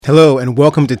Hello and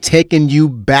welcome to Taking You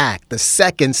Back, the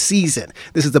second season.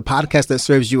 This is the podcast that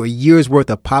serves you a year's worth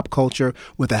of pop culture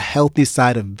with a healthy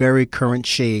side of very current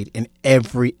shade in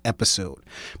every episode.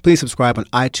 Please subscribe on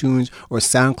iTunes or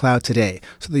SoundCloud today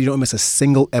so that you don't miss a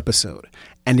single episode.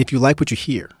 And if you like what you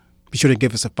hear, be sure to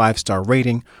give us a 5-star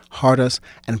rating, heart us,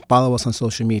 and follow us on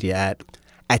social media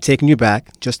at Taking You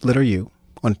Back, just letter U,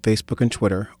 on Facebook and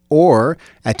Twitter, or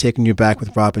at Taking You Back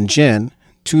with Rob and Jen,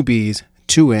 2 B's,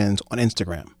 2 N's on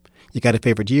Instagram. You got a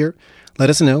favorite year? Let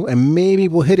us know, and maybe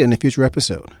we'll hit it in a future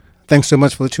episode. Thanks so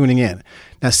much for tuning in.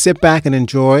 Now sit back and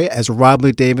enjoy as Rob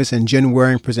Lee Davis and Jen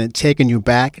Waring present Taking You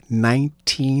Back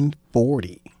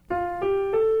 1940.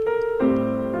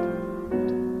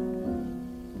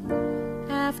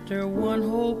 After one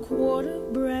whole quart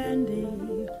of brandy,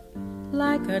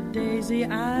 like a daisy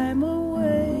I'm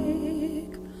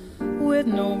awake, with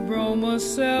no bromo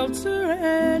seltzer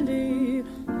handy,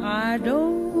 I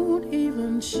don't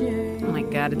even shake. Oh my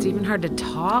God, it's even hard to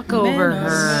talk over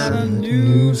her. A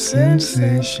new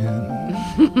sensation.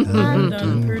 I've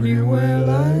done pretty well,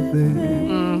 I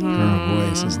think. Her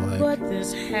voice is like, But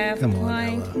this half come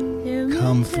on, pint Ella.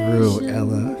 Come through,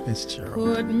 Ella Fitzgerald.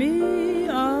 put me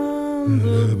on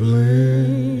the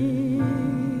blink.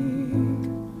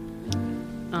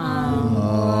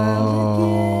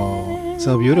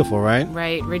 So beautiful, right?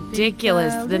 Right,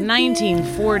 ridiculous. The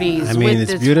 1940s. I mean, with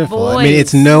it's this beautiful. Voice. I mean,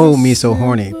 it's no Me So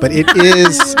Horny, but it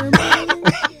is.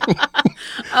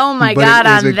 Oh my but God! it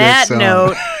is a On good that song.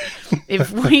 note,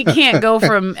 if we can't go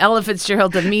from Ella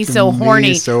Fitzgerald to Me So Me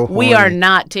Horny, So we are Horny.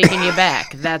 not taking you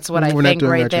back. That's what I We're not think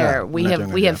doing right our there. job. We We're not have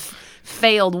doing we our have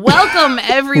failed. Welcome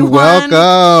everyone.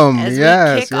 Welcome. As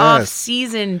Yes, we kick off yes.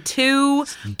 season 2.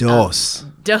 Dos.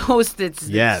 Dose.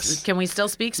 Yes. Can we still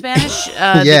speak Spanish?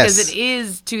 Yes. Because it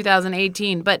is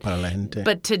 2018. But Para la gente.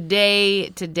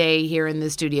 today here in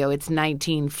the studio, it's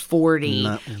 1940.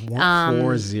 Not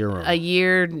 140. A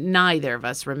year neither of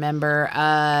us remember.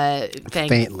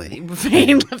 Faintly.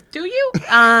 Do you?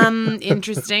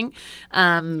 Interesting.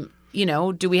 You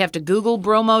know, do we have to Google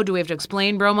bromo? Do we have to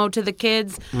explain bromo to the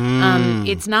kids?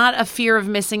 It's not a fear of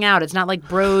missing out. It's not like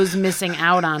bros missing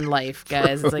out on life,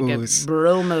 guys. It's like a Bros.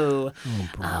 bromo.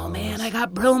 Oh, man, I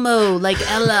got bromo. Like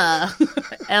Ella.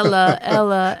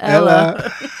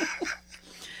 Ella.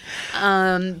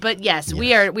 But yes,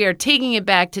 we are taking it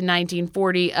back to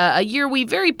 1940, a year we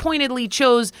very pointedly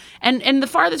chose, and the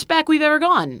farthest back we've ever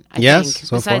gone, I Yes, think.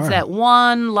 so Besides far. that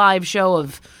one live show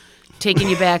of Taking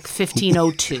You Back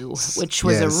 1502, which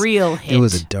was Yes. a real hit. It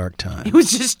was a dark time. It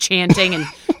was just chanting, and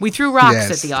we threw rocks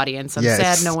Yes. at the audience. I'm Yes.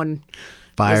 sad no one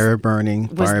Fire burning,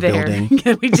 was fire there. building.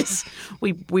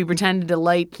 we pretended to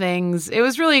light things. It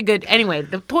was really good. Anyway,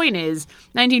 the point is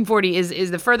 1940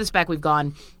 is the furthest back we've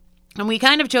gone, and we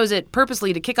kind of chose it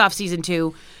purposely to kick off season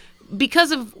 2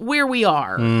 because of where we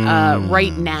are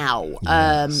right now.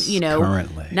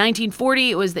 currently.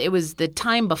 1940 it was the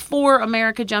time before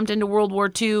America jumped into World War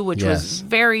II, which was Yes.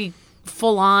 very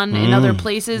full on in other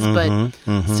places, but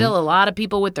still a lot of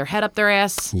people with their head up their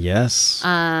ass. Yes.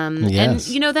 And Yes.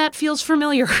 that feels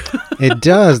familiar. It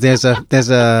does. There's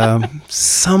a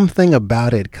something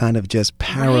about it kind of just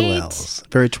parallels.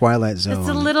 Very Twilight Zone. It's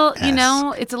a little,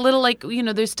 it's a little like,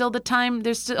 there's still the time,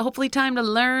 there's still hopefully time to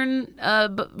learn,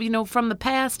 from the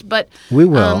past. But We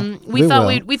will. we We thought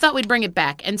will. we thought we'd bring it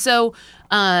back, and so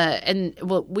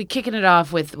we kicking it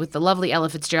off with the lovely Ella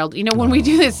Fitzgerald. When we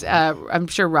do this, I'm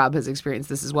sure Rob has experienced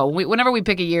this as well. Whenever we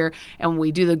pick a year and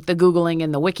we do the Googling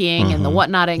and the wikiing and the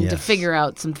whatnotting to Yes. figure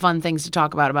out some fun things to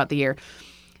talk about the year,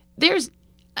 there's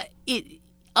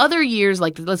other years,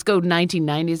 like let's go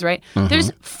 1990s, right?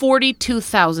 There's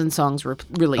 42,000 songs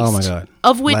released. Oh my God.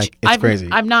 Of which Like, it's crazy.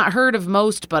 I've not heard of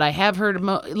most, but I have heard of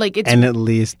it's And at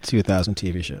least 2,000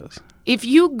 TV shows. if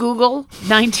you Google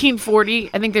 1940,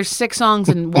 I think there's 6 songs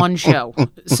in one show.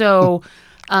 So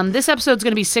this episode's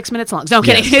going to be 6 minutes long. No, I'm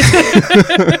kidding.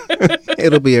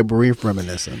 It'll be a brief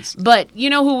reminiscence. But you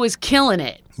know who was killing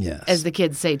it, Yes. as the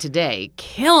kids say today,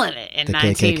 killing it in The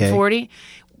 1940?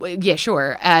 Well, yeah,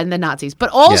 sure, and the Nazis. But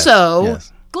also,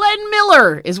 yes. Glenn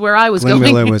Miller is where I was Glenn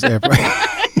going. Miller was ever.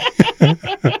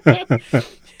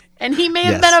 And he may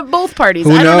have Yes. been at both parties.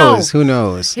 Who I don't knows? know. Who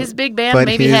knows? His big band But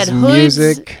maybe his had hoods.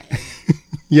 music.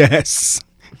 Yes.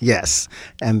 Yes.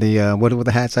 And the what were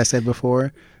the hats I said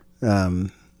before?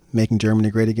 Making Germany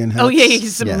Great Again hats. Oh yeah,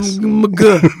 he's some yes.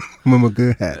 McGuh.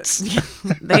 Magoo hats.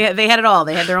 They had it all.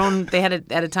 They had their own. They had it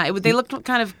at a time. They looked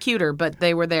kind of cuter, but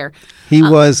they were there. He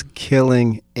was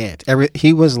killing it.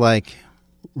 He was like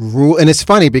rule, and it's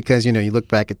funny because you look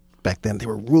back then they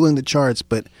were ruling the charts,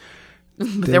 but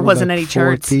There wasn't any 4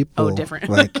 charts. People, Oh, different.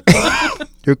 Like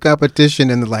your competition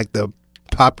in the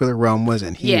popular realm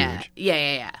wasn't huge.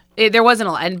 Yeah. There wasn't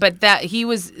a lot, but that he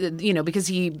was, because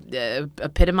he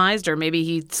epitomized, or maybe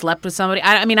he slept with somebody.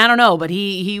 I mean, I don't know, but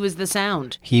he was the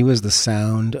sound. He was the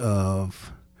sound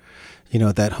of,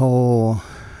 that whole.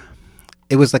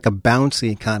 It was like a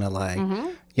bouncy kind of like,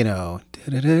 Yeah,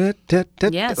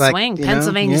 like, swing.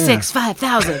 Pennsylvania yeah.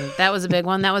 6-5000. That was a big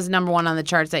one. That was number one on the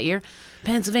charts that year.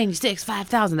 Pennsylvania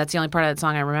 6-5000. That's the only part of that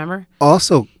song I remember.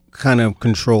 Also, kind of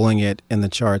controlling it in the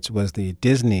charts was the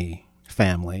Disney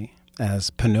family, as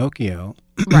Pinocchio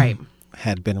Right.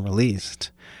 had been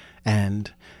released,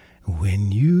 and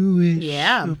when you wish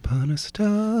upon a star.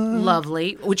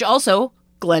 Lovely. Which also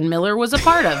Glenn Miller was a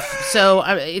part of. So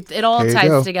it all There you ties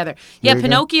go. together. There Yeah, you go.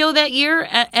 Pinocchio that year,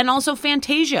 and also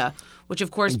Fantasia, which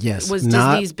of course Yes, was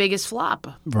not- Disney's biggest flop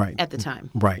Right. at the time.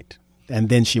 Right. And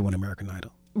then she won American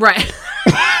Idol. Right.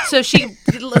 So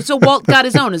Walt got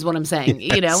his own, is what I'm saying.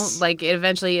 Like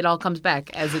eventually it all comes back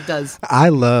as it does. I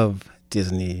love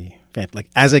Disney. Like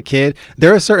as a kid,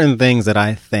 there are certain things that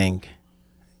I think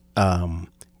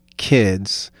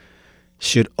kids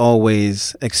should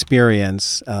always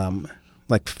experience,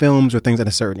 like films or things at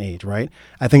a certain age, right?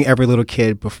 I think every little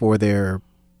kid before they're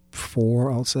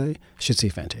 4, I'll say, should see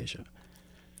Fantasia.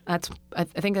 I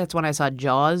think that's when I saw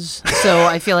Jaws. So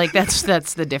I feel like that's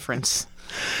the difference.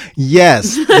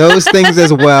 Yes, those things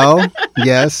as well.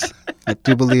 Yes, I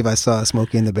do believe I saw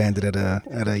Smokey and the Bandit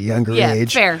at a younger Yeah,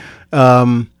 age. fair.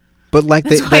 But like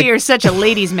That's why you're such a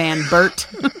ladies' man, Bert.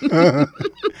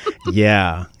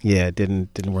 yeah, it didn't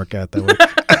work out that way.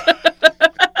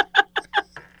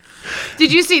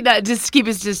 Did you see that? Just keep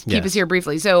us Yes. here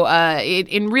briefly. So,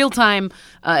 in real time,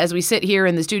 as we sit here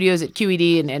in the studios at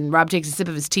QED, and Rob takes a sip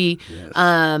of his tea,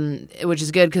 which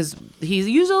is good because he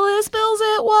usually spills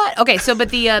it. What? Okay, so but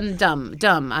the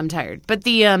dumb. I'm tired. But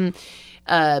the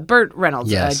Burt Reynolds,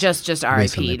 Yes. just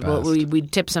Recently RIP'd. passed. We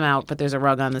tips him out, but there's a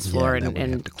rug on this floor, that we have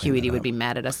and to clean QED that would up. be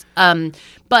mad at us.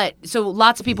 But so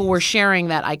lots of people were sharing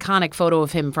that iconic photo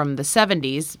of him from the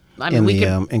 70s. I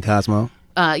mean, In Cosmo.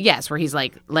 Yes, where he's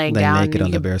like laying Laying down naked on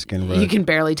You the can- bearskin rug. You can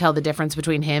barely tell the difference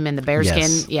between him and the bearskin.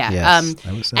 Yes, Yeah. yes,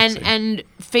 that was sexy. And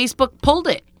Facebook pulled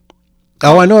it.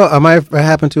 Oh, I know. It might have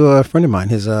happened to a friend of mine.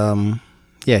 His he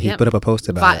Yep. put up a post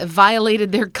about it.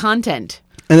 Violated their content.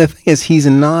 And the thing is, he's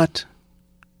not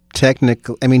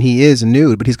technical. I mean, he is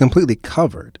nude, but he's completely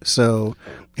covered. So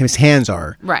his hands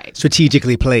are Right.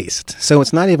 strategically placed. So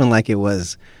it's not even like it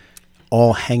was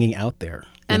all hanging out there.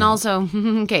 And also,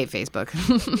 okay, Facebook.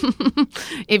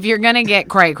 If you're gonna get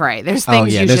cray, there's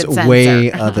things you there's should censor. way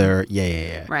other.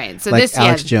 Yeah. Right. So like this,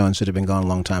 Alex Jones should have been gone a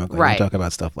long time ago. Right. We talk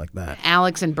about stuff like that.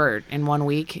 Alex and Bert in 1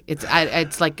 week. It's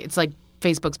like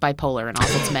Facebook's bipolar and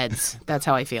off its meds. That's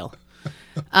how I feel.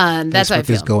 That's how I Facebook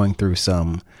feel. is going through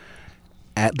some.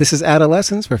 This is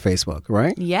adolescence for Facebook,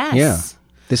 right? Yes. Yeah.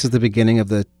 This is the beginning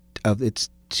of its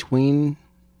tween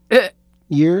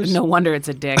years. No wonder it's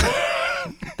a dick.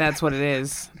 That's what it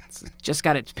is. It's just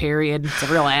got its period. It's a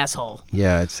real asshole.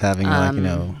 Yeah, it's having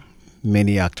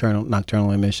many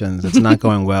nocturnal emissions. It's not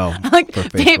going well Like for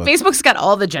Facebook. Facebook's got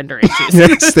all the gender issues.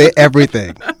 Yes,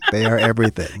 everything. They are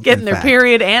everything. Getting in their fact.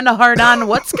 period and a hard on.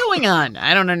 What's going on?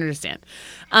 I don't understand.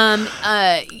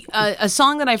 A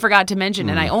song that I forgot to mention,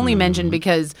 and I only mentioned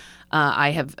because I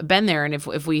have been there, and if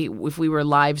we were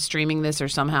live streaming this or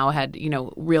somehow had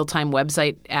real time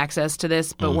website access to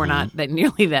this, but we're not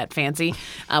nearly that fancy,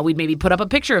 we'd maybe put up a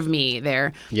picture of me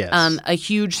there. Yes. A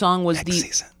huge song was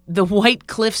season. the White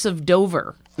Cliffs of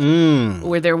Dover.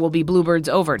 Where there will be bluebirds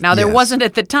over. Now there Yes. wasn't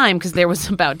at the time because there was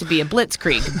about to be a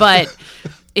blitzkrieg, but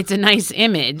it's a nice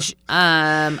image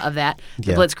of that.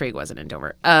 The Yeah. blitzkrieg wasn't in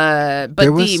Dover, but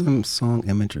There was some song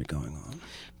imagery going on.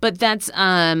 but that's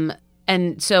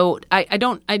and so I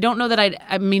don't know that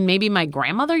I mean maybe my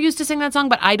grandmother used to sing that song,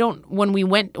 but I don't. When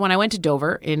I went to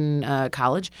Dover in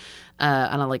college.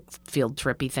 On a field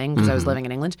trippy thing because I was living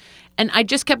in England, and I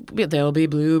just kept there'll be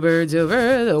bluebirds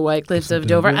over the white cliffs of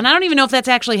Dover, and I don't even know if that's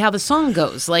actually how the song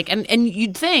goes. And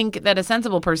you'd think that a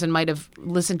sensible person might have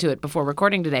listened to it before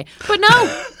recording today, but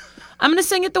no. I'm going to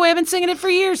sing it the way I've been singing it for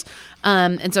years.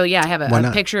 And so, yeah, I have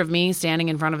a picture of me standing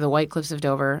in front of the White Cliffs of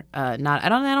Dover. I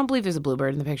don't believe there's a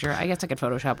bluebird in the picture. I guess I could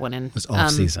Photoshop one in. It was off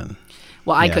season.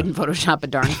 Well, I Yeah. couldn't Photoshop a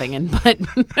darn thing in, but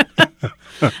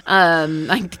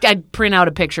I'd print out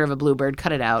a picture of a bluebird,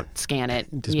 cut it out, scan it.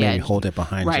 Just maybe hold it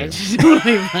behind Right. you. It'll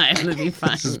be fine. It'll be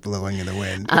fine. Just blowing in the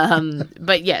wind.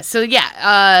 But yeah, so yeah.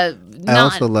 I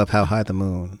also love How High the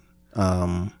Moon.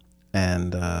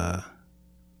 And there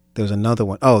was another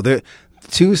one. Oh, there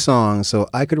 2 songs. So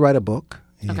I Could Write a Book.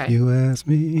 Okay. If you ask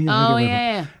me. I Oh, could write a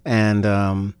yeah. book. And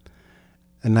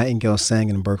A Nightingale Sang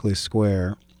in Berkeley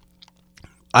Square.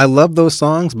 I love those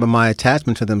songs, but my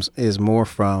attachment to them is more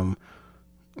from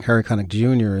Harry Connick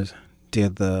Jr.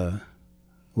 did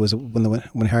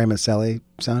when Harry Met Sally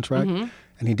soundtrack,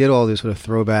 and he did all these sort of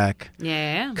throwback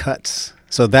cuts.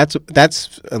 So that's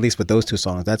at least with those two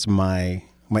songs. That's my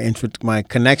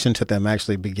connection to them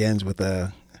actually begins with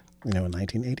the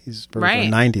 1980s version,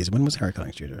 Right. 90s. When was Harry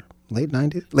Connick Jr.? Late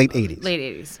 90s, late 80s. Late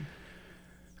 80s.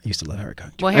 I used to love Harry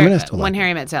Connick Jr. Well, I mean, I still when like him.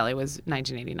 Harry Met Sally was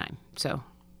 1989. So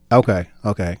Okay.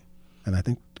 And I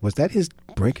think, was that his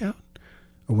breakout?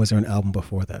 Or was there an album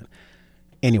before that?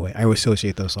 Anyway, I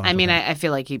associate those songs. I mean, with him. I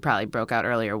feel like he probably broke out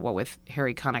earlier. What with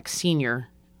Harry Connick Sr.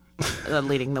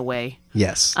 Leading the way.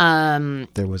 Yes.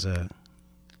 There was a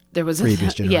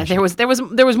previous generation. Yeah, there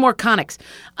was more Connicks.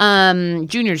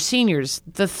 Juniors, seniors,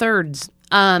 the thirds.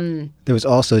 There was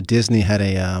also Disney had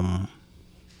a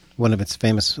one of its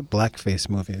famous blackface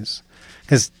movies.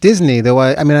 Because Disney, though,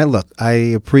 I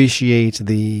appreciate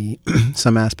the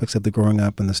some aspects of the growing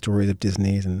up and the stories of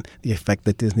Disney and the effect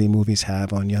that Disney movies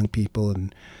have on young people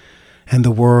and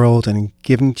the world and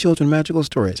giving children magical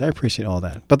stories. I appreciate all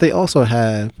that. But they also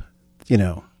have,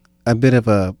 a bit of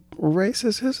a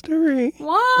racist history.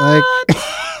 What?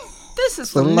 This is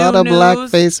A some lot new of news.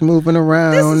 blackface moving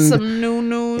around This is some new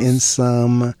news. in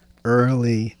some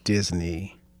early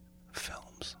Disney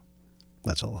films.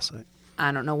 That's all I'll say.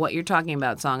 I don't know what you're talking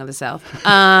about, Song of the South.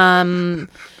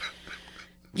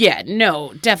 Yeah,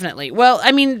 no, definitely. Well,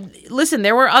 I mean, listen,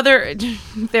 there were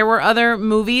other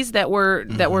movies that were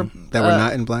That were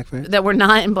not in blackface? that were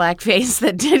not in blackface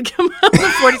that did come out in the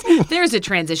 40s. There's a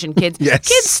transition, kids. Yes.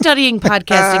 Kids studying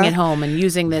podcasting at home and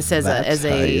using this as That's how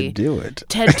a you do it.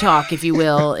 TED Talk, if you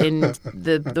will, in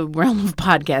the realm of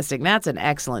podcasting. That's an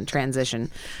excellent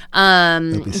transition.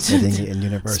 They'll be studying it in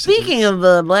university. Speaking of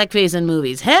blackface in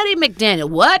movies, Hattie McDaniel,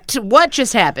 what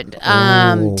just happened?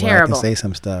 I Terrible. can say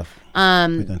some stuff. We're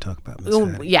going to talk about Miss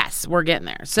Hattie. Yes, we're getting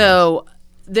there. So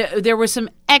there were some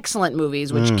excellent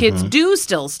movies which kids do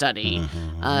still study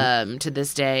to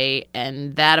this day,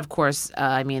 and that, of course,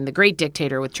 The Great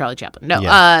Dictator with Charlie Chaplin. No,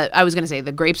 Yeah. I was going to say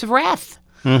The Grapes of Wrath.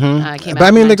 Came out But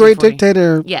I mean, in The Great 1940.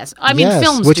 Dictator. Yes, yes,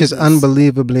 film which is students.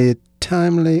 unbelievably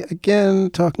timely. Again,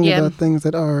 talking Yeah. about things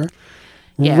that are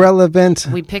Yeah. relevant.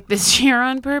 We picked this year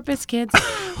on purpose, kids.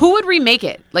 Who would remake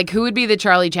it? Like, who would be the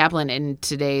Charlie Chaplin in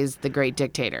today's The Great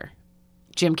Dictator?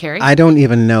 Jim Carrey? I don't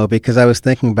even know, because I was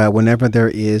thinking about whenever there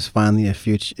is finally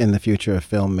in the future a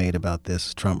film made about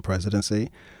this Trump presidency,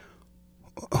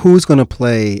 who's going to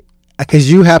play?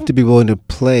 Because you have to be willing to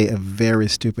play a very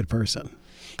stupid person.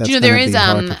 That's Do you know, there gonna is be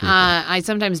hard for people. I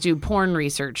sometimes do porn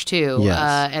research too. Yes,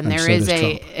 and and there so is does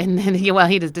a Trump. and then he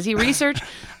does he research?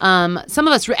 Some of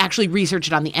us actually research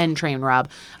it on the N train, Rob.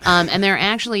 And there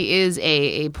actually is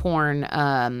a porn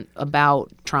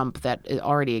about Trump that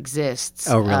already exists.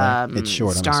 Oh, really? It's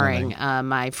short, I'm starring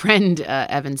my friend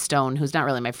Evan Stone, who's not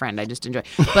really my friend. I just enjoy.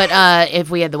 But if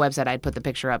we had the website, I'd put the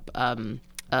picture up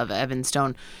of Evan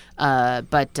Stone.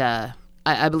 But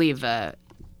I believe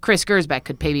Chris Gersbeck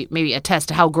could maybe attest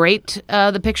to how great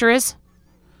the picture is.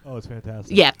 Oh, it's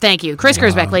fantastic. Yeah, thank you. Chris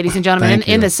Gersbeck, ladies and gentlemen, Thank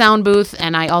in you. the sound booth.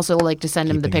 And I also like to send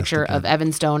him the Keeping us picture of together.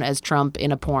 Evan Stone as Trump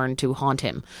in a porn to haunt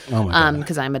him. Oh, my God.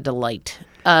 Because I'm a delight.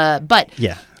 But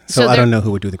Yeah. So So, I there- don't know who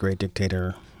would do The Great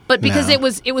Dictator. but because now.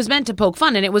 it was meant to poke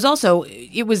fun, and it was also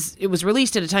it was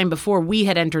released at a time before we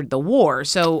had entered the war.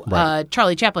 So Right.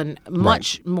 Charlie Chaplin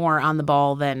much more on the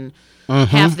ball than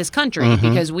half this country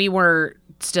because we were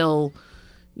still,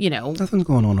 Nothing's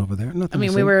going on over there. Nothing. I mean,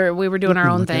 to we see. were doing our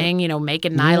own look at. thing,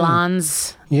 making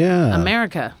nylons, Yeah.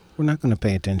 America. We're not going to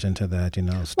pay attention to that,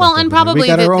 stuff Well, over and there. probably we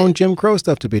got the- our own Jim Crow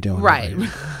stuff to be doing. over Right.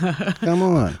 here. Come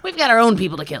on. We've got our own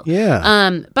people to kill. Yeah.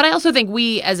 But I also think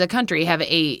we, as a country, have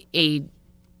a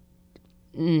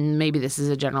maybe this is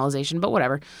a generalization, but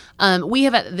whatever. We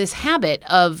have this habit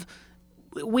of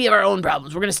we have our own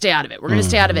problems. We're going to stay out of it. We're going to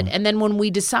stay out of it. And then when we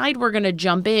decide we're going to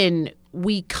jump in,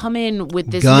 we come in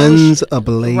with this Guns notion-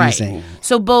 a-blazing. Right.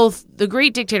 So both The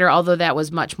Great Dictator, although that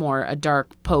was much more a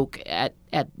dark poke at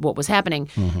what was happening,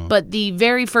 but the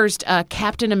very first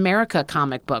Captain America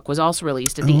comic book was also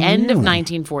released at the end of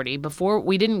 1940. Before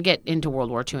we didn't get into World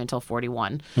War II until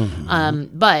 41,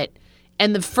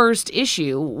 and the first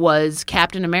issue was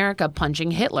Captain America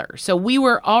punching Hitler. So we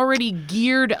were already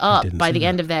geared up by the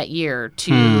end of that year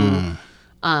to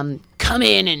come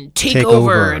in and take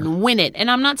over and win it.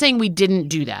 And I'm not saying we didn't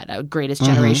do that. Greatest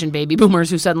generation baby boomers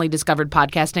who suddenly discovered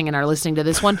podcasting and are listening to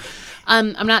this one.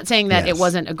 I'm not saying that it Yes.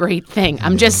 wasn't a great thing.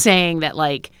 I'm just saying that,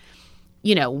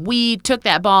 we took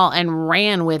that ball and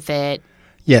ran with it.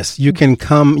 Yes, you can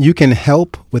come. You can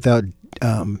help without.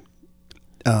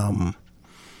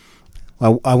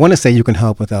 I want to say you can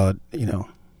help without,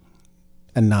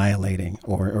 annihilating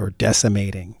or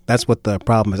decimating. That's what the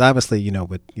problem is. Obviously,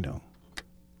 with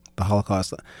the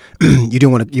Holocaust, you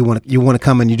want to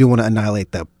come and you do want to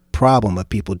annihilate the problem of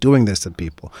people doing this to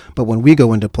people. But when we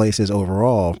go into places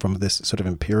overall from this sort of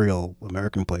imperial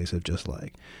American place of just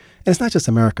like, and it's not just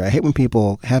America. I hate when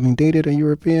people, having dated a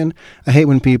European, I hate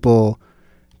when people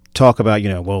talk about,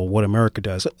 what America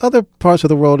does. Other parts of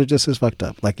the world are just as fucked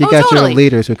up. Like, you got totally. your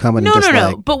leaders who come in and just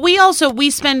like... But we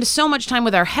spend so much time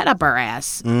with our head up our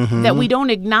ass that we don't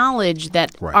acknowledge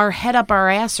that our head up our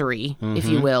assery, if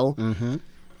you will,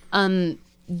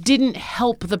 didn't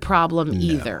help the problem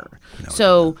either. No,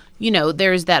 so,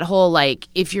 there's that whole, like,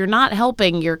 if you're not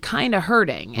helping, you're kind of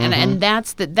hurting. And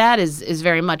that is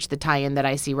very much the tie-in that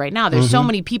I see right now. There's so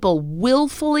many people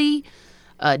willfully...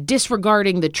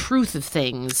 disregarding the truth of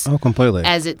things. Oh, completely.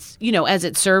 As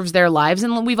it serves their lives,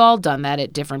 and we've all done that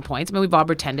at different points. I mean, we've all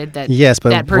pretended that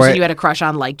that person you had a crush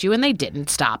on liked you, and they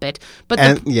didn't. Stop it. But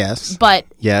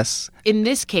in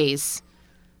this case,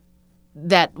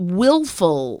 that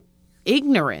willful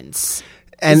ignorance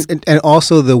and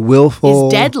also the willful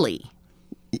is deadly.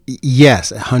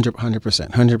 Yes,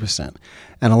 100%.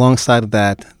 And alongside of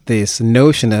that, this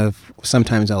notion of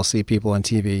sometimes I'll see people on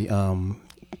TV.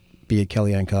 Be it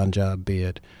Kellyanne Conjob, be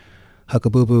it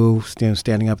Huckaboo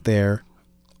standing up there,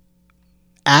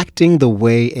 acting the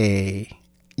way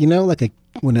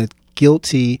when a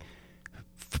guilty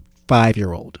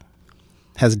 5-year-old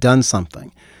has done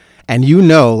something, and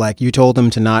like you told them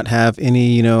to not have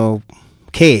any,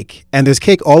 cake, and there's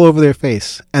cake all over their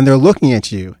face, and they're looking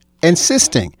at you,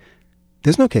 insisting,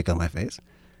 "There's no cake on my face."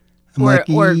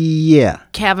 Or yeah,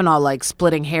 Kavanaugh like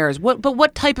splitting hairs.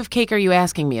 What type of cake are you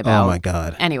asking me about? Oh my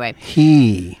God. Anyway,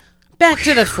 back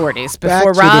to the 40s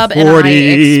before Rob and I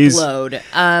explode.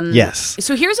 Yes.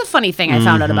 So here's a funny thing I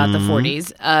found out about the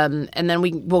 40s, and then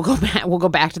we'll go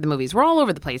back to the movies. We're all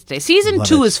over the place today. Season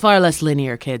 2 is far less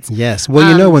linear, kids. Yes.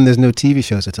 Well, when there's no TV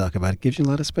shows to talk about, it gives you a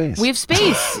lot of space. We have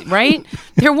space, right?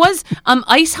 There was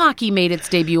ice hockey made its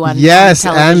debut on yes,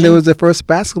 television. And there was the first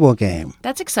basketball game.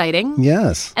 That's exciting.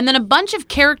 Yes. And then a bunch of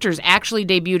characters actually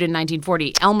debuted in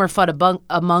 1940. Elmer Fudd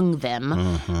among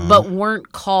them, but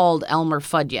weren't called Elmer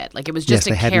Fudd yet. Like, it was just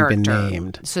a character. Hadn't been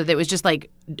named. So it was just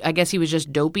like, I guess he was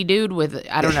just Dopey Dude with,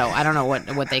 I don't know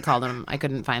what they called him. I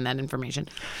couldn't find that information.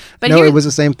 But no, it was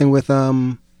the same thing with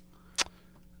I'm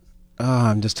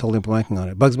just totally blanking on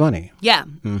it. Bugs Bunny. Yeah.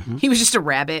 He was just a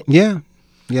rabbit. Yeah.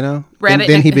 Rabbit.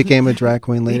 Then he became a drag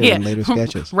queen later in later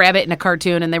sketches. Rabbit in a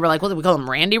cartoon, and they were like, "Well, we call him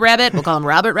Randy Rabbit. We'll call him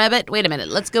Robert Rabbit. Wait a minute,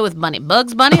 let's go with Bunny.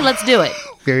 Bugs Bunny. Let's do it."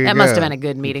 That must have been a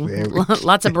good meeting.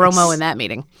 Lots of bromo in that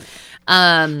meeting.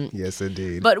 Yes,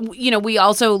 indeed. But we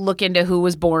also look into who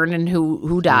was born and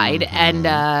who died, and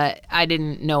I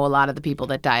didn't know a lot of the people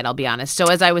that died. I'll be honest. So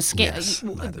as I was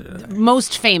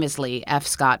most famously, F.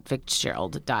 Scott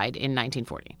Fitzgerald died in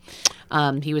 1940.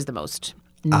 He was the most.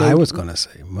 I was going to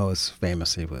say most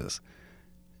famously was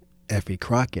Effie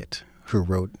Crockett, who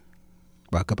wrote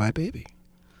Rockabye Baby.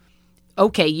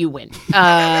 Okay, you win.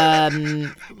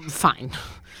 Fine.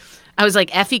 I was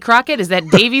like, Effie Crockett? Is that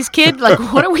Davy's kid? Like,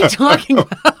 what are we talking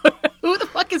about? Who the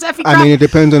fuck is Effie Crockett? I mean, it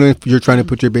depends on if you're trying to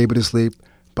put your baby to sleep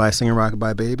by singing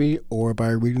Rockabye Baby or by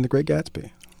reading The Great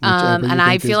Gatsby. And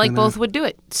I feel like both would do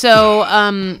it. So,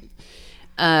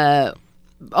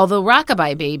 although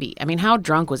Rockabye Baby, I mean, how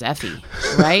drunk was Effie,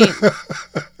 right?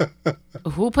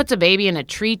 Who puts a baby in a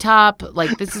treetop?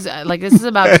 Like, this is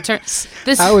about to turn.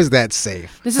 How is that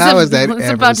safe? This is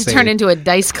about to turn into a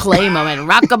Dice Clay moment.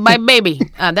 Rockabye Baby.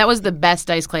 That was the best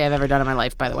Dice Clay I've ever done in my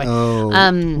life, by the way. Oh,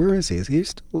 where is he? Is he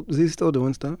still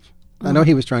doing stuff? I know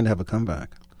he was trying to have a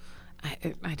comeback. I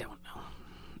don't know.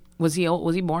 Was he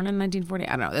born in 1940? I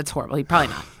don't know. That's horrible. He probably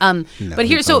not. No, but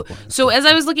here, so as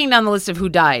I was looking down the list of who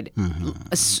died,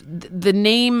 the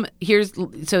name here's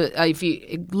if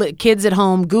you kids at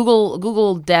home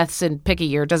Google deaths and pick a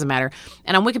year, it doesn't matter.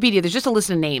 And on Wikipedia, there's just a list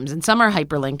of names, and some are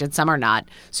hyperlinked and some are not.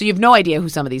 So you have no idea who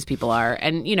some of these people are.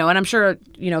 And and I'm sure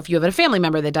if you have a family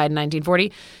member that died in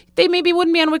 1940, they maybe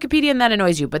wouldn't be on Wikipedia, and that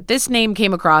annoys you. But this name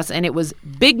came across, and it was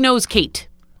Big Nose Kate.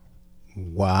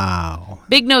 Wow.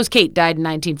 Big Nose Kate died in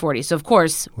 1940. So, of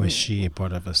course... Was she a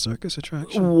part of a circus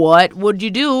attraction? What would you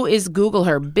do is Google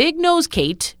her. Big Nose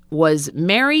Kate was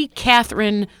Mary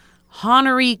Catherine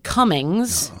Honoré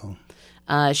Cummings.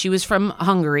 She was from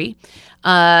Hungary.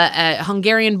 A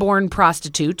Hungarian-born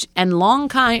prostitute and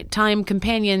long-time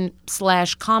companion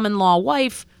 / common-law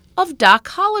wife of Doc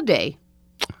Holliday.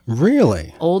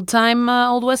 Really? Old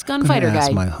West gunfighter guy.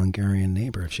 Ask my Hungarian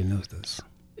neighbor if she knows this.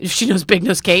 She knows Big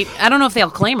Nose Kate. I don't know if they'll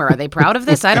claim her. Are they proud of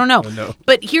this? I don't know. No.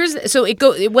 But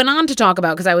it went on to talk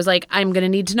about, because I was like, I'm going to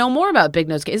need to know more about Big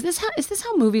Nose Kate. Is this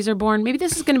how movies are born? Maybe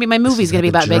this is going to be my movie's going to be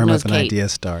about Big Nose An Kate. idea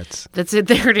starts. That's it.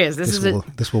 There it is.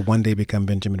 This will one day become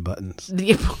Benjamin Buttons.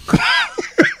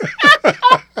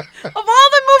 Of all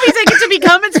the movies I get to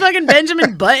become, it's fucking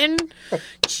Benjamin Button.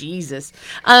 Jesus.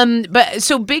 But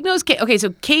so Big Nose Kate. Okay, so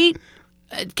Kate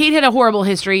had a horrible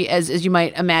history, as you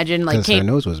might imagine. Like Because her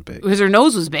nose was big. Because her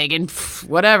nose was big and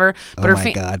whatever. But Oh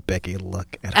my God, Becky,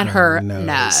 look at her nose.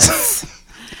 nose.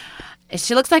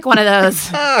 She looks like one of those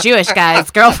Jewish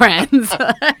guys' girlfriends.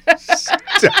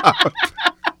 Stop.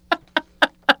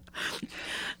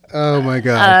 Oh my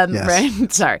God. Yes.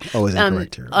 Right? Sorry. Always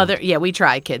incorrect here. We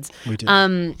try, kids. We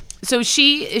do. So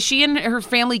she and her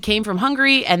family came from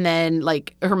Hungary, and then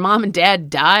like her mom and dad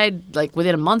died like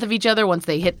within a month of each other once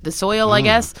they hit the soil. I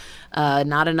guess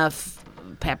not enough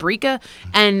paprika,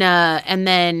 and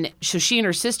then so she and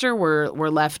her sister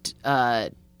were left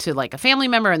to like a family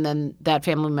member, and then that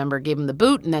family member gave them the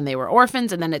boot, and then they were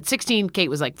orphans, and then at 16, Kate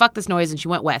was like, "Fuck this noise," and she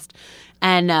went west.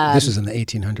 And this was in the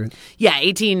 1800s? Yeah,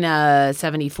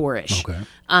 1874-ish. Okay.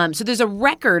 So there's a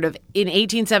record in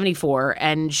 1874,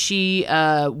 and she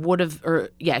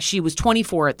she was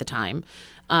 24 at the time,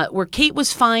 where Kate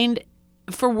was fined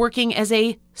for working as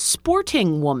a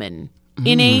sporting woman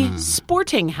in a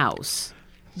sporting house.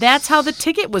 That's how the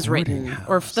ticket was written,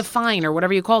 or the fine, or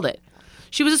whatever you called it.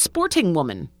 She was a sporting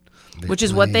woman, which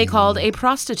is what they called a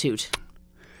prostitute.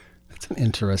 That's an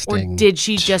interesting. Or did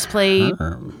she just play,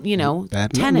 Badminton?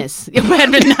 tennis?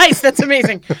 Badminton, nice. That's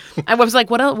amazing. I was like,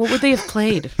 what else? What would they have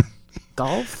played?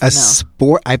 Golf? A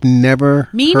sport? I've never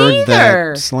Me heard neither.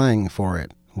 that slang for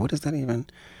it. What is that even?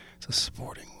 It's a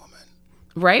sporting woman.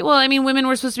 Right? Well, I mean, women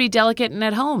were supposed to be delicate and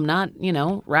at home, not,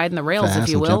 riding the rails, Fast if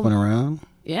you and will. jumping around.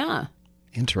 Yeah.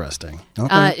 Interesting.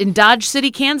 Okay. In Dodge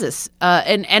City, Kansas.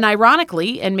 And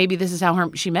ironically, and maybe this is how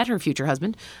she met her future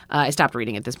husband. I stopped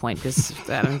reading at this point because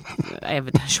I have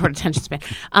a short attention span.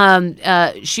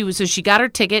 She got her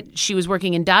ticket. She was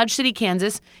working in Dodge City,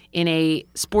 Kansas in a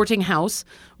sporting house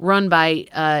run by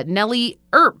Nellie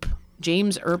Earp,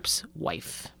 James Earp's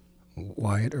wife.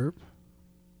 Wyatt Earp?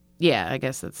 Yeah, I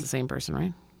guess that's the same person,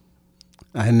 right?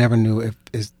 I never knew if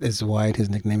is Wyatt his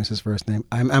nickname, is his first name.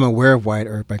 I'm aware of Wyatt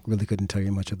Earp. I really couldn't tell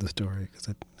you much of the story because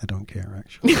I don't care,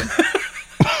 actually.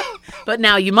 But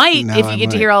now you might if you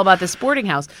get to hear all about the sporting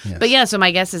house. Yes. But yeah, so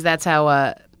my guess is that's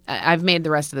how I've made the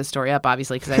rest of the story up,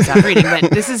 obviously, because I stopped reading.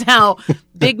 But this is how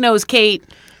Big Nose Kate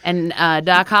and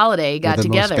Doc Holliday got the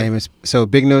together. Most famous. So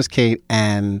Big Nose Kate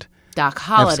and Doc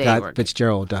Holliday F. Scott were.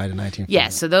 Fitzgerald died in 1940. Yeah,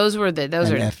 so those are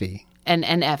Effie. And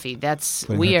Effie. That's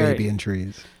Putting we her are. baby in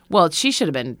trees. Well, she should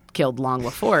have been killed long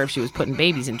before if she was putting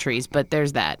babies in trees. But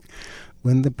there's that.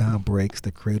 When the bough breaks,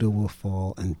 the cradle will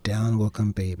fall, and down will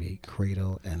come baby,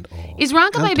 cradle and all. Is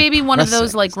Rockabye Baby one of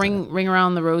those like depressing ring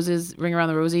around the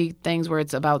rosy things where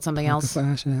it's about something else?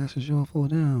 Fashion ashes you'll fall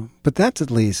down. But that's at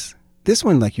least this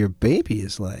one. Like your baby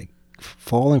is like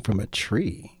falling from a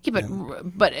tree. Yeah,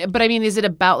 but I mean, is it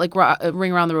about like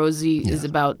Ring Around the Rosie? Is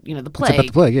about the plague? It's about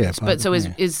the plague, yeah. But so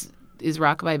yeah. is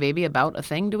Rockabye Baby about a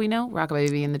thing? Do we know Rockabye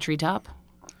Baby in the treetop?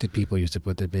 Did people used to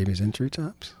put their babies in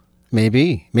treetops?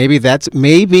 Maybe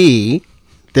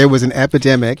there was an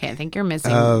epidemic. Can't think you're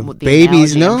missing of the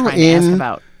babies. analogy I'm No, trying to ask in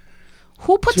about.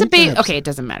 Who puts a baby? treetops. Okay, it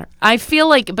doesn't matter. I feel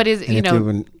like, but is And if they were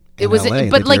in it was, LA,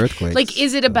 but there'd be earthquakes, like,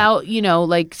 is it about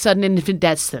like sudden infant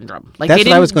death syndrome? Like That's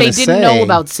what I was going to they say. didn't know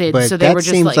about SIDS, but so they that were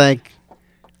just seems like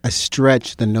a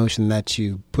stretch. The notion that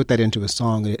you put that into a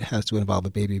song, it has to involve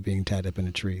a baby being tied up in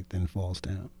a tree, then falls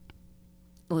down.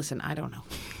 Listen, I don't know.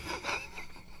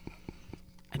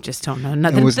 I just don't know.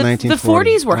 Nothing. It was the 1940.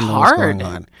 40s were I don't know what's hard.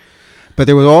 going on. But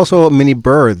there were also many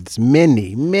births,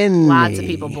 many. Lots of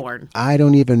people born. I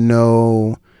don't even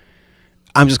know.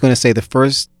 I'm just going to say the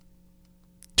first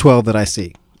 12 that I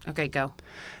see. Okay, go.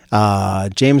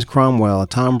 James Cromwell,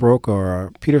 Tom Brokaw,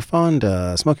 Peter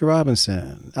Fonda, Smokey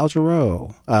Robinson, Al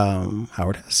Jarreau,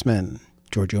 Howard Hessman,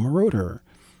 Giorgio Moroder,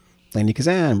 Lainie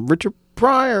Kazan, Richard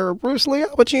Pryor, Bruce Lee,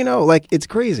 Al Pacino. Like, it's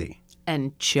crazy.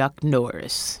 And Chuck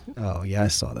Norris. Oh, yeah, I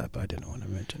saw that, but I didn't want to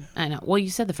mention it. I know. Well,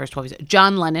 you said the first 12.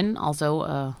 John Lennon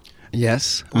also.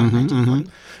 Yes.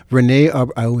 Rene,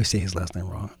 I always say his last name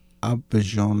wrong.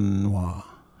 Auberjonois.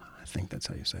 I think that's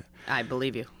how you say it. I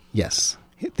believe you. Yes.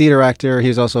 Theater actor. He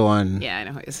was also on... Yeah, I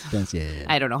know who he is. Yeah.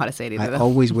 I don't know how to say it either, I though.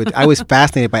 always would. I was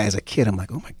fascinated by it as a kid. I'm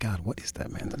like, oh my God, what is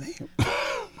that man's name?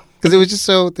 Because it was just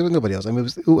so... There was nobody else. I mean,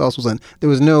 who else was on? There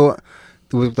was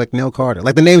like Nell Carter.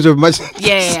 Like the names are much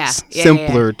Yeah.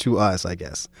 simpler to us, I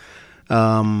guess.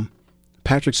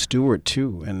 Patrick Stewart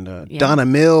too, and Donna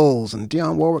Mills and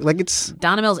Dionne Warwick. Like it's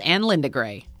Donna Mills and Linda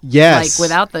Gray. Yes. Like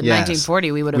without the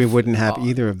 1940, we wouldn't have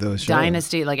either of those shows.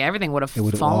 Dynasty, like everything would have fallen. It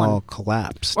would have all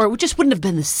collapsed. Or it just wouldn't have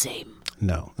been the same.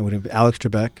 No, it would have been Alex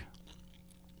Trebek.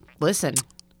 Listen,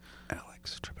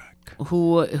 Alex Trebek,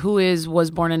 who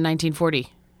was born in 1940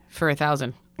 for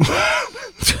 1,000.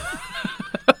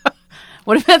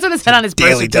 What if that's what it said on his birth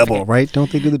Daily certificate? Double, right?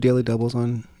 Don't they do the Daily Doubles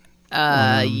on?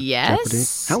 Yes. Jeopardy?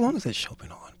 How long has that show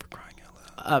been on? For crying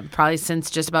out loud. Probably since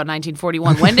just about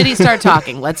 1941. When did he start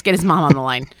talking? Let's get his mom on the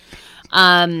line.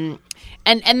 And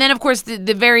then, of course,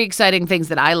 the very exciting things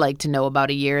that I like to know about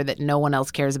a year that no one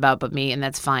else cares about but me, and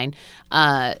that's fine.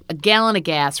 A gallon of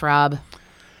gas, Rob.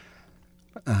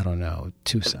 I don't know,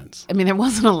 2 cents. I mean, there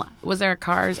wasn't a lot. Was there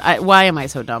cars? Why am I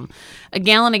so dumb? A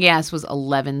gallon of gas was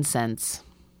 11 cents.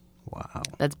 Wow.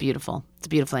 That's beautiful. It's a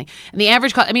beautiful thing. And the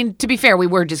average cost, I mean, to be fair, we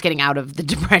were just getting out of the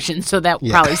Depression, so that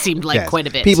probably seemed like quite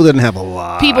a bit. People didn't have a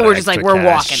lot. People were just like, we're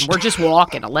cash. walking. We're just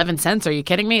walking. 11 cents? Are you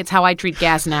kidding me? It's how I treat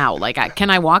gas now. Like, can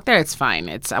I walk there? It's fine.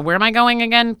 It's where am I going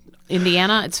again?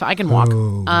 Indiana? I can walk.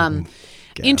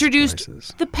 Introduced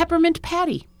prices. the peppermint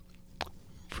patty.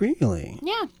 Really?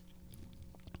 Yeah.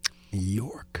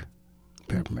 York.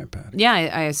 Peppermint patty. Yeah,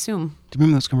 I assume. Do you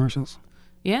remember those commercials?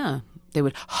 Yeah. They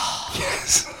would.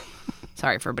 Yes.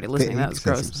 Sorry for everybody listening. That was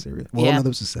gross. Well, Yeah. no,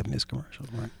 those were 70s commercials,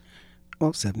 right?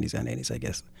 Well, 70s and 80s, I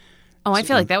guess. Oh, I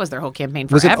feel like that was their whole campaign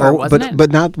Was forever, it? wasn't it?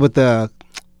 But not with the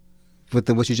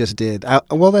what you just did.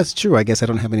 Well, that's true. I guess I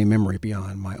don't have any memory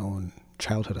beyond my own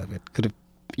childhood of it. Could have,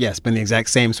 yes, been the exact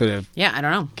same sort of Yeah, I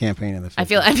don't know. campaign in the 50s. I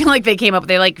feel like they came up.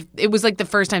 It was like the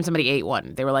first time somebody ate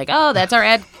one. They were like, "Oh, that's our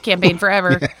ad campaign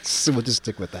forever." Yes, we'll just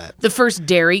stick with that. The first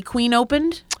Dairy Queen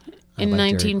opened in like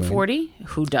Dairy 1940.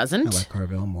 Who doesn't? I like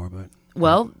Carvel more, but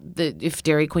Well, if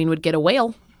Dairy Queen would get a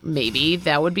whale, maybe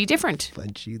that would be different.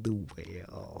 Fudgy the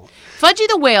Whale. Fudgy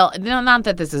the Whale. No, not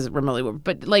that this is remotely,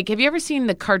 but like, have you ever seen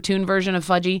the cartoon version of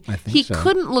Fudgy? I think he so.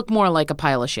 couldn't look more like a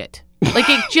pile of shit. Like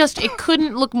it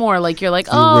couldn't look more like you're like,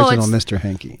 The oh, original it's Mr.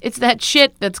 Hanky. it's that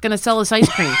shit that's going to sell us ice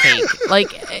cream cake.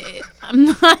 Like, I'm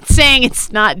not saying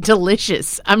it's not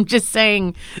delicious. I'm just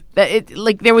saying that it,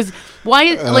 like, there was, why,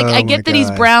 like, I get that he's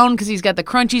God. brown because he's got the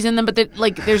crunchies in them, but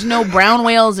there's no brown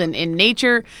whales in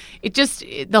nature.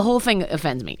 The whole thing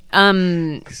offends me.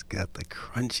 He's got the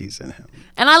crunchies in him.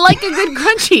 And I like a good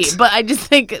crunchy, but I just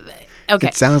think, okay.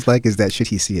 It sounds like, is that, should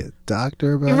he see a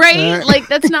doctor about Right, that? like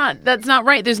that's not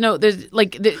right. There's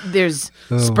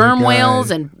sperm God.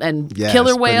 whales and Yes,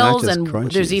 killer but not whales, just and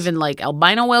crunchies. there's even like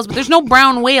albino whales, but there's no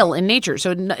brown whale in nature.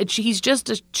 So he's just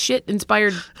a shit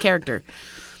inspired character.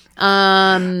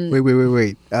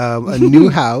 Wait. A new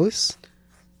house,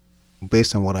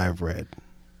 based on what I've read,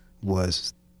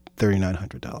 was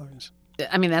 $3,900,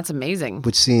 I mean, that's amazing.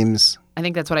 which seems. I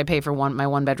think that's what I pay for my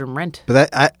one bedroom rent. But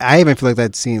I even feel like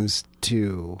that seems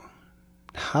too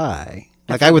high.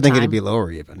 Like For I would the think time. it'd be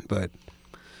lower even, but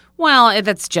Well,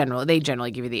 that's general. They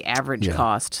generally give you the average Yeah.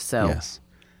 cost. So yes.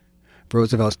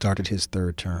 Roosevelt started his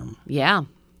third term. yeah,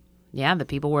 the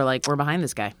people were like, we're behind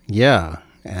this guy. Yeah,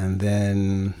 and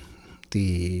then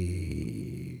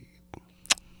the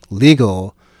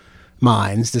legal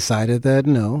minds decided that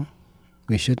no,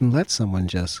 we shouldn't let someone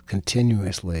just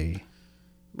continuously.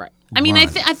 Right. I mean, I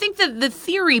Run. think that the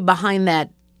theory behind that,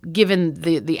 given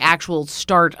the actual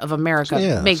start of America,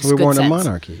 Yeah, makes so we good weren't sense. a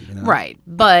monarchy, you know? Right.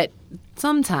 But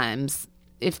sometimes,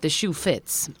 if the shoe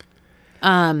fits,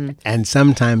 And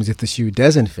sometimes, if the shoe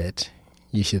doesn't fit,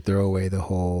 you should throw away the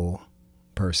whole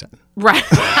person. right.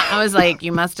 I was like,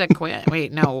 you must have quit.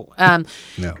 Wait, no.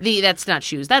 No. That's not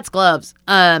shoes. That's gloves.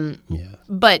 Yeah.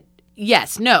 But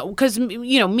yes, no, because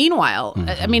meanwhile,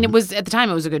 I mean, it was at the time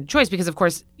it was a good choice because, of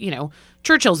course,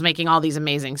 Churchill's making all these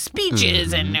amazing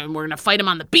speeches, and we're going to fight him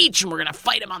on the beach, and we're going to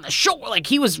fight him on the shore. Like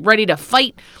he was ready to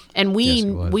fight, and Yes,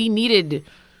 he was.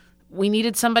 we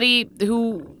needed somebody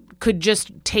who could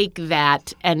just take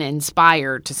that and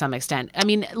inspire to some extent. I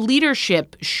mean,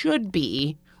 leadership should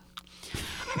be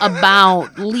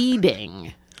about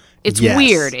leading. It's Yes.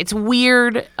 weird. It's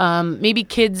weird. Maybe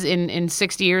kids in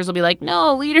 60 years will be like,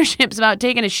 no, leadership's about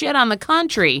taking a shit on the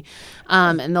country.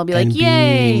 And they'll be like, And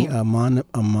yay. being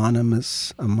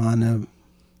anonymous.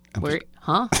 Where,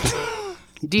 huh?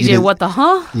 DJ, what the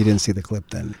huh? You didn't see the clip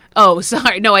then. Oh,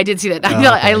 sorry. No, I did see that.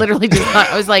 I literally just thought,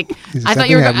 I was like, Is I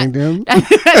thought you were something happening to him?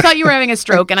 I thought you were having a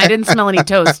stroke, and I didn't smell any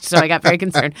toast, so I got very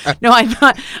concerned. No, I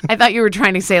thought you were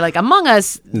trying to say like Among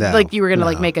Us, No, like you were going to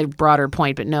like no. make a broader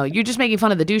point, but no, you're just making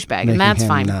fun of the douchebag, Making and that's him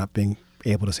fine. not being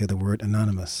able to say the word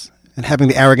anonymous and having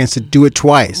the arrogance to do it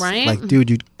twice. Right? Like,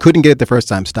 dude, you couldn't get it the first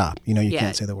time. Stop. You know you Yeah.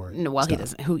 can't say the word. No, well, he Stop.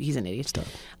 doesn't. He's an idiot.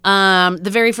 The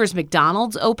very first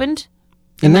McDonald's opened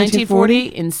In 1940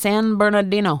 in San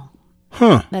Bernardino.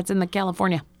 Huh. That's in the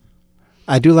California.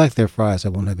 I do like their fries. I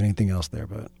won't have anything else there,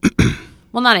 but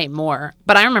Well, not anymore.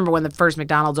 But I remember when the first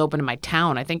McDonald's opened in my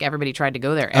town. I think everybody tried to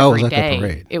go there Oh, it every was like a day.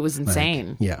 parade. It was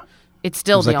insane. yeah. It's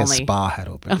still It was the like only. a spa had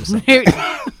opened or something.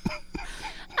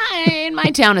 In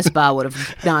my town, a spa would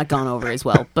have not gone over as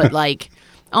well. But like,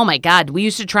 oh my God, we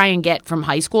used to try and get from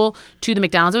high school to the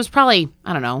McDonald's. It was probably,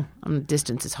 I don't know,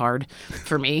 distance is hard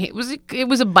for me. It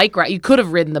was a bike ride. You could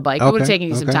have ridden the bike. It would have taken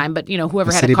you some time. But whoever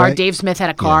The had a city car, bike? Dave Smith had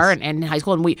a car, and in high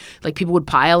school, and people would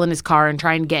pile in his car and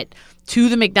try and get to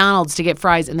the McDonald's to get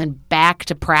fries, and then back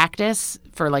to practice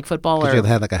for like football or You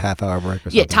had like a half-hour break or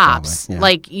something. yeah, tops. probably.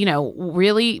 Yeah. Like,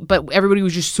 really. But everybody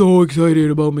was just so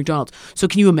excited about McDonald's. So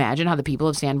can you imagine how the people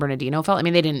of San Bernardino felt? I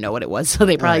mean, they didn't know what it was, so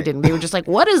they probably didn't. They were just like,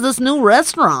 what is this new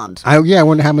restaurant? I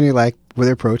wonder how many were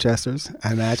there protesters?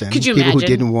 I imagine. Could you people imagine? who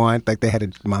didn't want, like they had a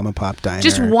mom and pop diner.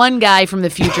 Just one guy from the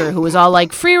future who was all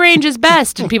like, free range is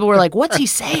best. And people were like, what's he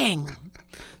saying?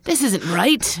 This isn't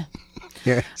right.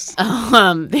 Yes.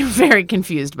 They were very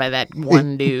confused by that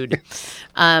one dude.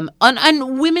 And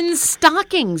women's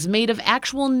stockings made of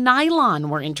actual nylon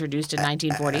were introduced in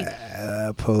 1940.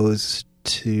 Opposed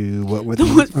to what were the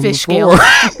Fish before?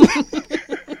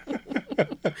 scale.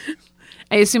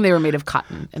 I assume they were made of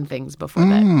cotton and things before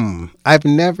that. I've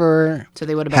never, So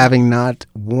they would have been having not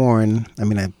worn, I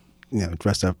mean, I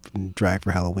dressed up in drag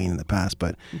for Halloween in the past,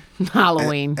 but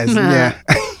Halloween. yeah.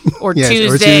 Or Yes,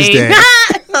 or Tuesday. Tuesday.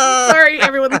 Sorry,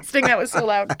 everyone listening. That was so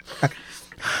loud.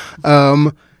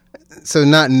 So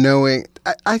not knowing,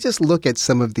 I just look at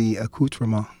some of the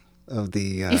accoutrement of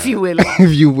the, If you will.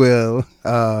 if you will,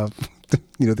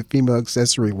 the female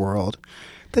accessory world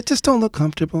that just don't look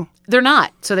comfortable. They're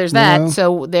not. So there's that. No.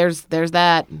 So there's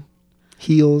that.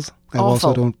 Heels. I Awful.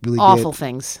 also don't really awful get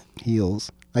things.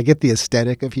 heels. I get the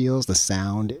aesthetic of heels, the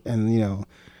sound, and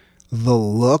the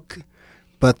look,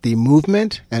 but the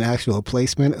movement and actual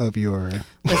placement of your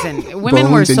Listen, women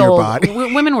were bones in your sold. body.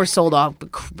 Women were sold off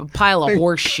a pile of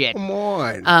horse shit. Come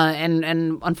on.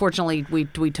 And unfortunately, we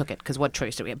took it because what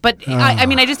choice did we have? But I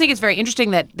mean, I just think it's very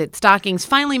interesting that stockings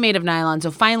finally made of nylon,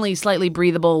 so finally slightly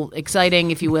breathable,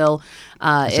 exciting, if you will.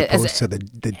 as opposed to the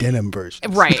denim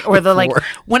version. Right, or the like Before.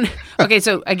 when. Okay,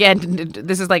 so again,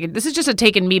 this is just a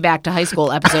taking me back to high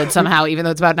school episode somehow, even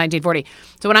though it's about 1940.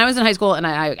 So when I was in high school, and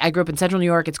I grew up in Central New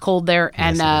York, it's cold there,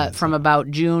 and from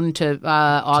about June to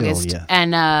August, yeah.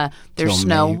 and there's Till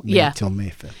snow. May, Yeah, till May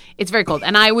 5th. it's very cold,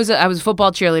 and I was a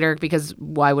football cheerleader because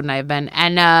why wouldn't I have been?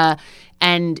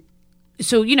 And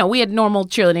so we had normal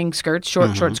cheerleading skirts,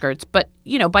 short skirts, but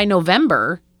by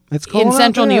November. It's cold In out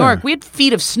Central New there. York, we had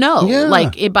feet of snow. Yeah.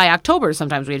 Like by October,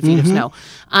 sometimes we had feet of snow.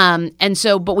 And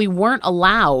so, but we weren't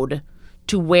allowed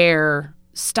to wear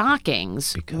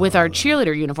stockings with our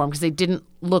cheerleader uniform because they didn't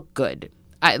look good.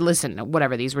 Listen,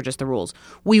 whatever, these were just the rules.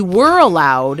 We were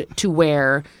allowed to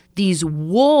wear these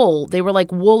wool. They were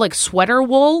like wool, like sweater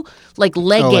wool, like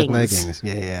leggings. Oh, like leggings.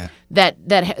 Yeah.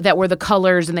 That were the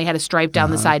colors, and they had a stripe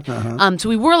down the side. So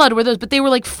we were allowed to wear those, but they were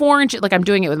like 4 inches. Like I'm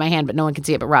doing it with my hand, but no one can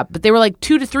see it but Rob. But they were like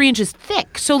 2 to 3 inches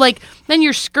thick. So like then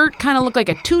your skirt kind of looked like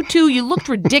a tutu. You looked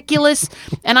ridiculous.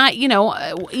 And I,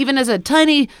 even as a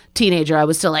tiny teenager, I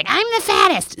was still like, I'm the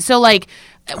fattest. So like,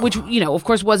 which of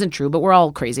course wasn't true, but we're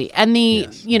all crazy. And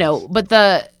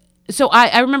So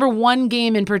I remember one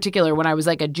game in particular when I was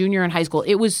like a junior in high school.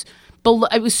 It was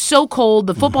so cold.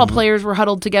 The football players were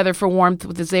huddled together for warmth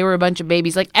because they were a bunch of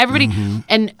babies. Like everybody,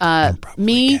 and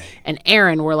me and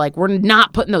Aaron were like, we're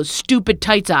not putting those stupid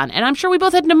tights on. And I'm sure we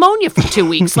both had pneumonia for 2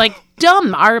 weeks. Like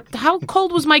dumb. How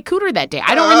cold was my cooter that day?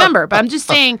 I don't remember, but I'm just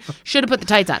saying should have put the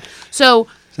tights on. So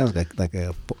Sounds like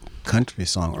a country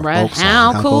song or Right. folk song.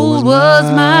 How cold was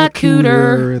my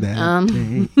cooter? that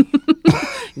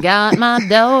day? got my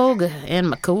dog and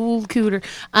my cold cooter.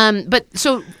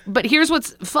 But here's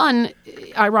what's fun.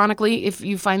 Ironically, if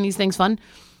you find these things fun,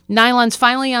 nylon's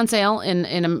finally on sale in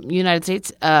the United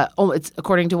States. It's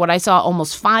according to what I saw,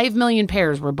 almost 5 million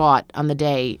pairs were bought on the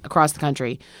day across the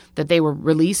country that they were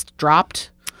released,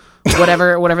 dropped,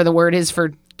 whatever the word is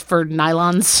for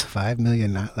nylons. 5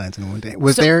 million nylons in one day.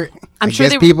 Was there? I'm I sure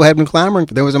guess people had been clamoring.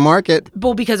 There was a market.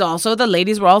 Well, because also the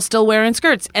ladies were all still wearing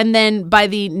skirts. And then by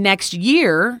the next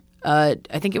year, I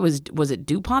think it was it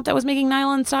DuPont that was making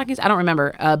nylon stockings? I don't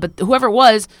remember. But whoever it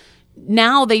was,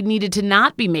 now they needed to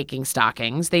not be making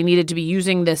stockings. They needed to be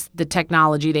using the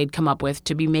technology they'd come up with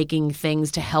to be making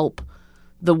things to help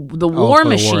the war for the war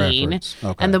machine efforts.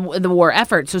 Okay. and the war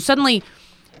effort. So suddenly,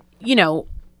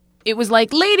 it was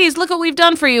like, ladies, look what we've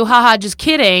done for you. Haha, just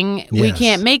kidding. We Yes.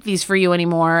 can't make these for you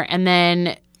anymore. And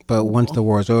then But once the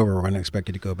war's over, we're going to expect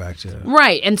you to go back to...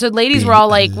 Right. And so ladies were all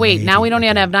like, wait, now we don't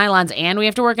even have nylons and we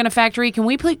have to work in a factory. Can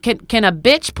we please, can a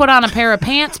bitch put on a pair of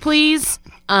pants, please?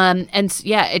 Isn't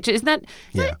that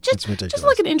it's ridiculous. Just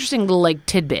like an interesting little like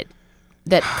tidbit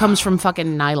that comes from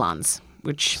fucking nylons,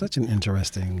 which... Such an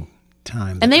interesting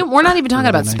time. And we're not even talking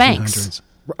about Spanx.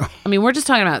 1900s. I mean, we're just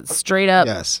talking about straight up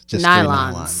just straight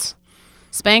nylons.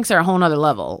 Spanx are a whole nother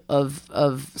level of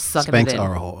sucking it Spanx in.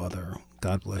 are a whole other...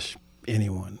 God bless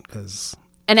anyone, because...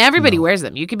 And everybody wears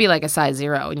them. You could be like a size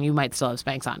 0 and you might still have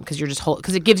Spanx on because you're just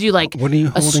because it gives you like what are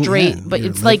you a straight, in? but Your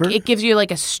it's liver? like it gives you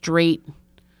like a straight,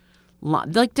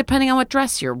 like depending on what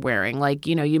dress you're wearing. Like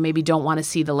you maybe don't want to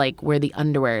see the like where the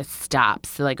underwear stops.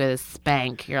 So like with a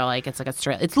Spank, you're like it's like a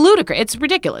straight. It's ludicrous. It's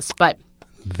ridiculous, but.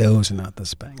 Those are not the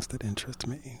Spanx that interest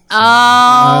me. So,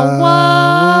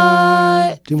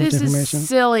 what? Too much This information? is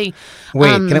silly.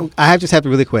 Wait, I just have to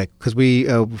really quick, because we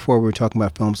before we were talking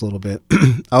about films a little bit,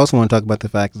 I also want to talk about the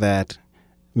fact that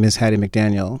Miss Hattie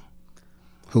McDaniel,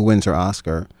 who wins her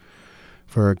Oscar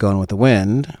for Gone with the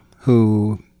Wind,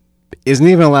 who isn't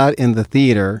even allowed in the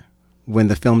theater when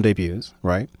the film debuts,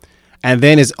 right? And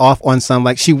then is off on some,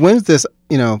 like, she wins this,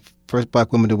 first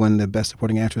black woman to win the Best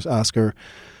Supporting Actress Oscar.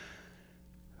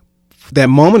 That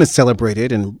moment is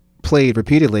celebrated and played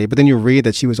repeatedly, but then you read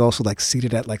that she was also like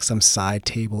seated at like some side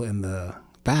table in the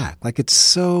back. Like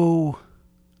it's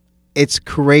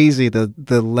crazy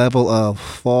the level of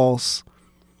false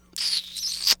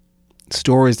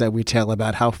stories that we tell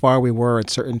about how far we were at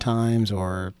certain times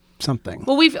or something.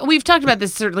 Well, we've talked about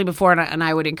this certainly before, and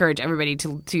I would encourage everybody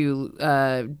to do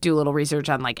a little research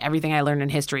on like everything I learned in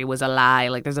history was a lie.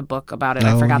 Like there's a book about it.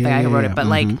 I forgot the guy who wrote it, but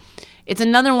like. It's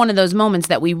another one of those moments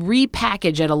that we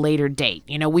repackage at a later date.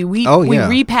 We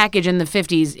repackage in the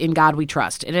 50s in God We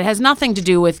Trust. And it has nothing to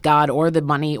do with God or the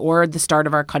money or the start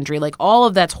of our country. Like all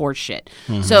of that's horse shit.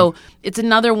 So it's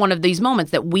another one of these moments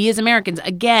that we as Americans,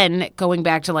 again, going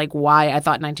back to like why I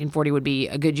thought 1940 would be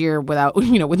a good year without,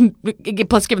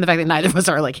 plus given the fact that neither of us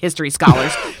are like history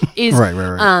scholars, is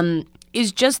right.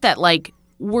 Is just that like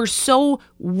we're so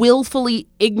willfully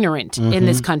ignorant in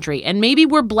this country. And maybe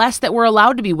we're blessed that we're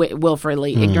allowed to be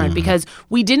willfully ignorant because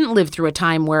we didn't live through a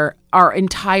time where our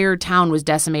entire town was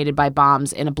decimated by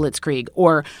bombs in a blitzkrieg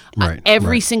or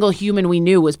every single human we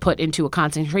knew was put into a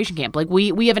concentration camp. Like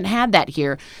we haven't had that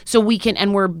here. So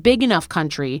we're a big enough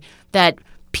country that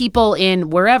people in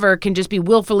wherever can just be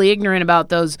willfully ignorant about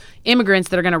those immigrants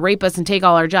that are going to rape us and take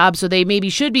all our jobs. So they maybe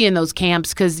should be in those camps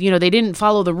because, they didn't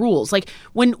follow the rules. Like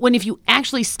when if you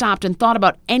actually stopped and thought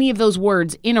about any of those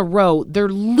words in a row, they're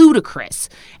ludicrous.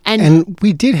 And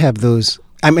we did have those.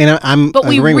 I mean, I'm but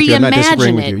we agreeing with you. I'm not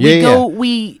disagreeing reimagine with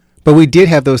you. it. But we did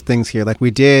have those things here. Like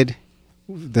we did.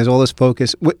 There's all this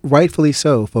focus, rightfully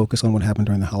so, focus on what happened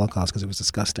during the Holocaust because it was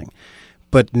disgusting.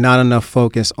 But not enough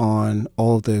focus on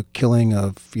all of the killing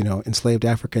of, enslaved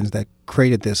Africans that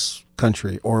created this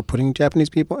country or putting Japanese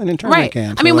people in internment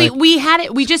camps. I mean, we had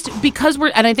it. We just because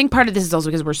and I think part of this is also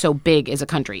because we're so big as a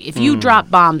country. If you drop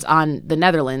bombs on the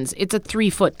Netherlands, it's a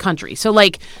 3-foot country. So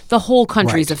like the whole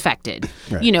country's affected.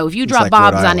 Right. If you drop like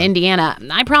bombs Rhode on Island. Indiana,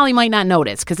 I probably might not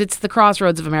notice because it's the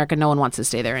crossroads of America. No one wants to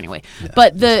stay there anyway. Yeah,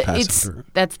 but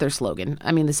that's their slogan.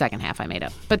 I mean, the second half I made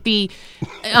up. But the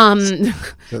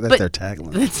So that's their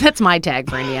tagline. That's my tag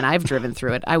for Indiana. I've driven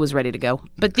through it. I was ready to go.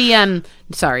 But the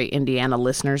sorry, Indiana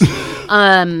listeners. Yes,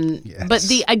 but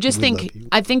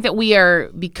I think that we are,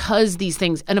 because these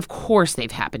things, and of course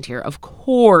they've happened here. Of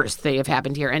course they have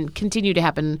happened here and continue to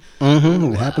happen.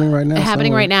 Happening right now.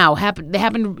 Happening right now. They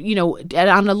happened,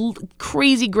 on a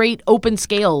crazy great open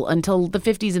scale until the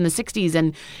 50s and the 60s,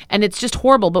 and it's just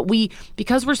horrible. But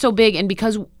because we're so big and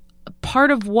because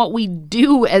part of what we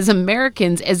do as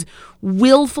Americans is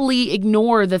willfully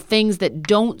ignore the things that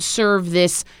don't serve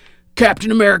this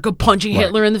Captain America punching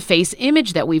Hitler in the face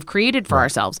image that we've created for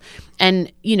ourselves.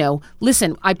 And,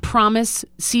 listen, I promise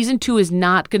season 2 is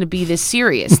not going to be this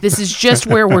serious. This is just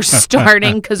where we're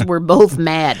starting because we're both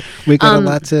mad. We got a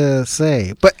lot to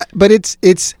say, but it's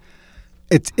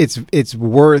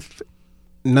worth.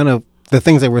 None of the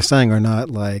things that we're saying are not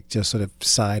like just sort of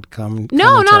side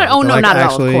not at all.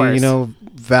 Actually, of course.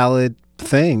 Valid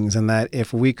things, and that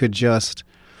if we could stop,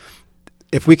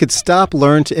 if we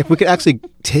could actually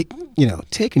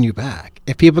taking you back,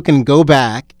 if people can go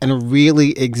back and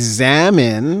really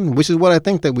examine, which is what I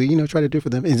think that we, try to do for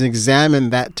them, is examine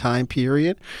that time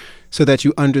period so that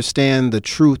you understand the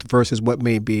truth versus what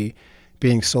may be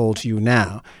being sold to you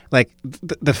now. Like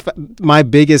my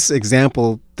biggest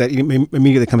example that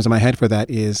immediately comes to my head for that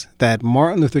is that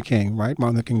Martin Luther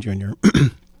King Jr.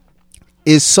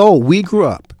 is sold. We grew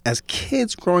up as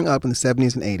kids growing up in the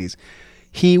 70s and 80s.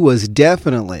 He was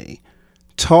definitely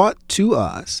taught to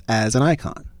us as an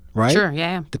icon, right? Sure,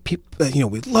 yeah. The people,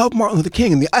 we love Martin Luther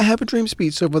King and the "I Have a Dream"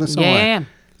 speech, so forth and so on. Yeah.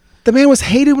 The man was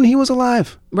hated when he was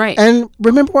alive, Right. And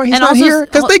remember why he's And not also- here?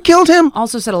 Because they killed him.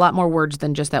 Also said a lot more words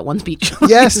than just that one speech.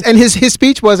 Yes, and his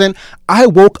speech wasn't, "I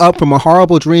woke up from a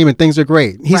horrible dream and things are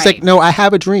great." He's Right. like, "No, I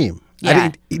have a dream."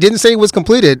 Yeah. He didn't say it was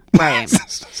completed. Right.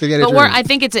 So he had a But dream. I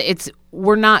think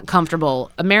we're not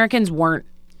comfortable. Americans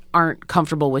aren't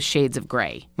comfortable with shades of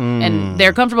gray, and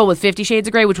they're comfortable with 50 Shades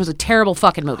of Grey, which was a terrible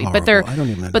fucking movie. But they're Horrible. I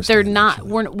don't even but they're understand not.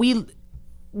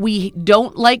 We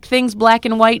don't like things black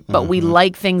and white, but we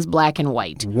like things black and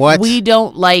white. What? We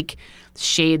don't like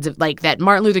shades of like that.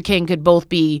 Martin Luther King could both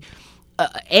be.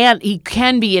 And he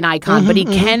can be an icon, but he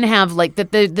can have like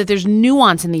that. That there's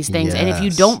nuance in these things, and if you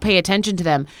Yes. don't pay attention to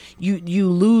them, you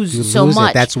lose so Lose it.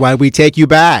 much. That's why we take you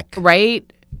back. Right?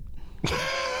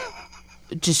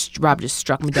 Rob just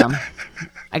struck me dumb.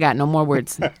 I got no more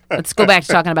words. Let's go back to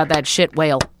talking about that shit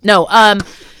whale. No,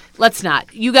 let's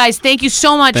not. You guys, thank you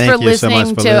so much Thank for you so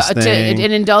listening much for listening.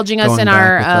 and indulging us Going in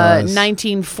our back with us.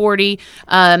 1940.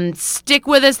 Stick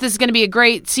with us. This is going to be a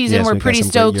great season. Yes, We're we've got pretty some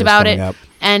great stoked years about it. coming up.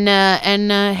 And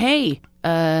hey,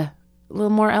 a little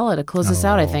more Ella to close us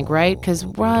out, I think, right? Because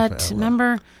what?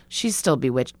 Remember, she's still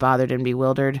bewitched, bothered, and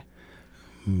bewildered.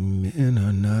 Men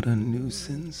are not a new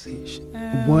sensation.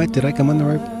 What? Did I come on the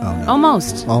right? Oh, no.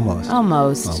 Almost.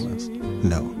 Almost.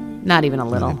 No. Not even a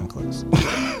little. Not even close.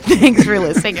 Thanks for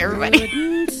listening, everybody.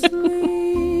 Sleep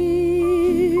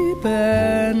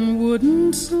and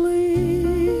wouldn't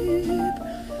sleep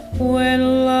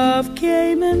when love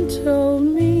came and told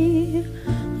me